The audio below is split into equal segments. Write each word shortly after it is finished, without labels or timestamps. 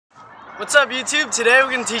What's up, YouTube? Today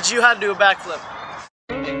we're going to teach you how to do a backflip.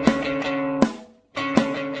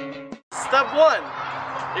 Step 1.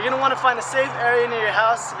 You're going to want to find a safe area near your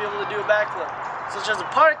house to be able to do a backflip, such as a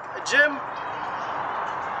park, a gym.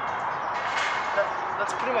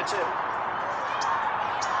 That's pretty much it.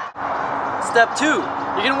 Step 2.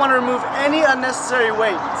 You're going to want to remove any unnecessary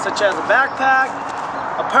weight, such as a backpack,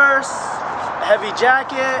 a purse, a heavy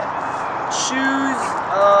jacket, shoes,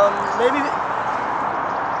 maybe...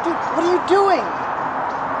 Dude, what are you doing?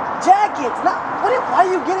 Jackets, why are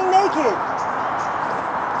you getting naked?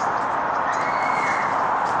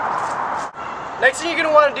 Next thing you're going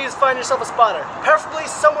to want to do is find yourself a spotter, preferably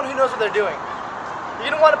someone who knows what they're doing. You're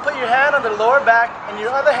going to want to put your hand on their lower back and your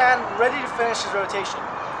other hand ready to finish his rotation.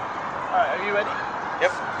 Alright, are you ready? Yep.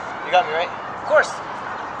 You got me, right? Of course.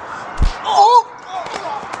 Oh!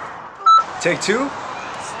 Take 2.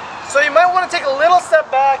 So you might want to take a little step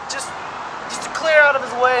back, just to clear out of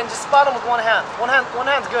his way and just spot him with one hand. One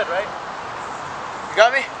hand's good, right? You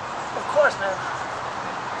got me? Of course, man.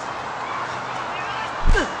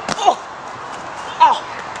 Oh! Oh!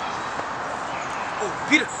 Oh,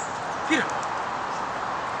 Peter!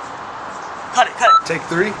 Cut it. Take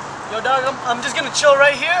 3. Yo, dog, I'm just gonna chill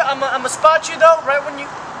right here. I'm gonna spot you, though, right when you...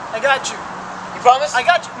 I got you. You promise? I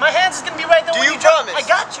got you. My hand's just gonna be right there when you promise? I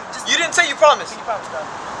got you. You didn't say you promised. You promise, dog.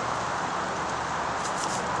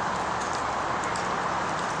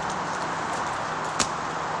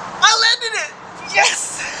 I landed it!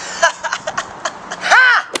 Yes!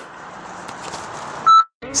 Ha!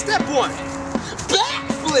 Step 1.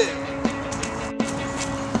 Backflip.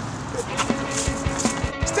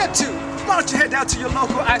 Step 2. Why don't you head down to your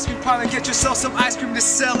local ice cream parlor and get yourself some ice cream to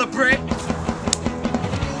celebrate?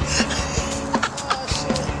 Oh,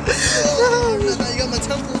 shit. You got my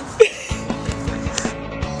temple.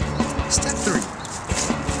 Step 3.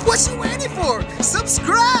 What you waiting for?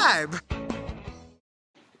 Subscribe!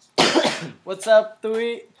 What's up,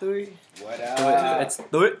 Thui? What up? It's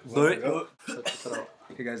do it.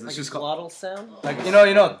 Okay, guys, let's Like just a glottal sound? Like you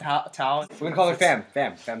know, Tao. We're gonna call her Fam.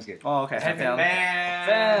 Fam's good. Oh, okay. Hey, fam.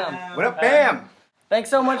 Fam. What up, Fam? Thanks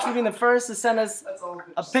so much for being the first to send us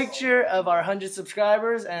a picture of our 100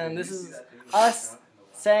 subscribers, and this is us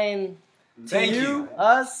saying Thank to you.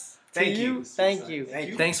 Us, Thank to you. Thank you.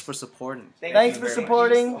 Thanks for supporting. Thanks for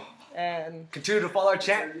supporting, and Continue to follow our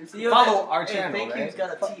channel. Follow our channel. thank right? you's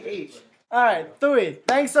got a TH. Alright, Thui,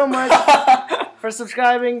 thanks so much for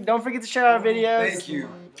subscribing. Don't forget to share our videos. Thank you.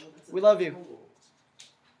 We love you.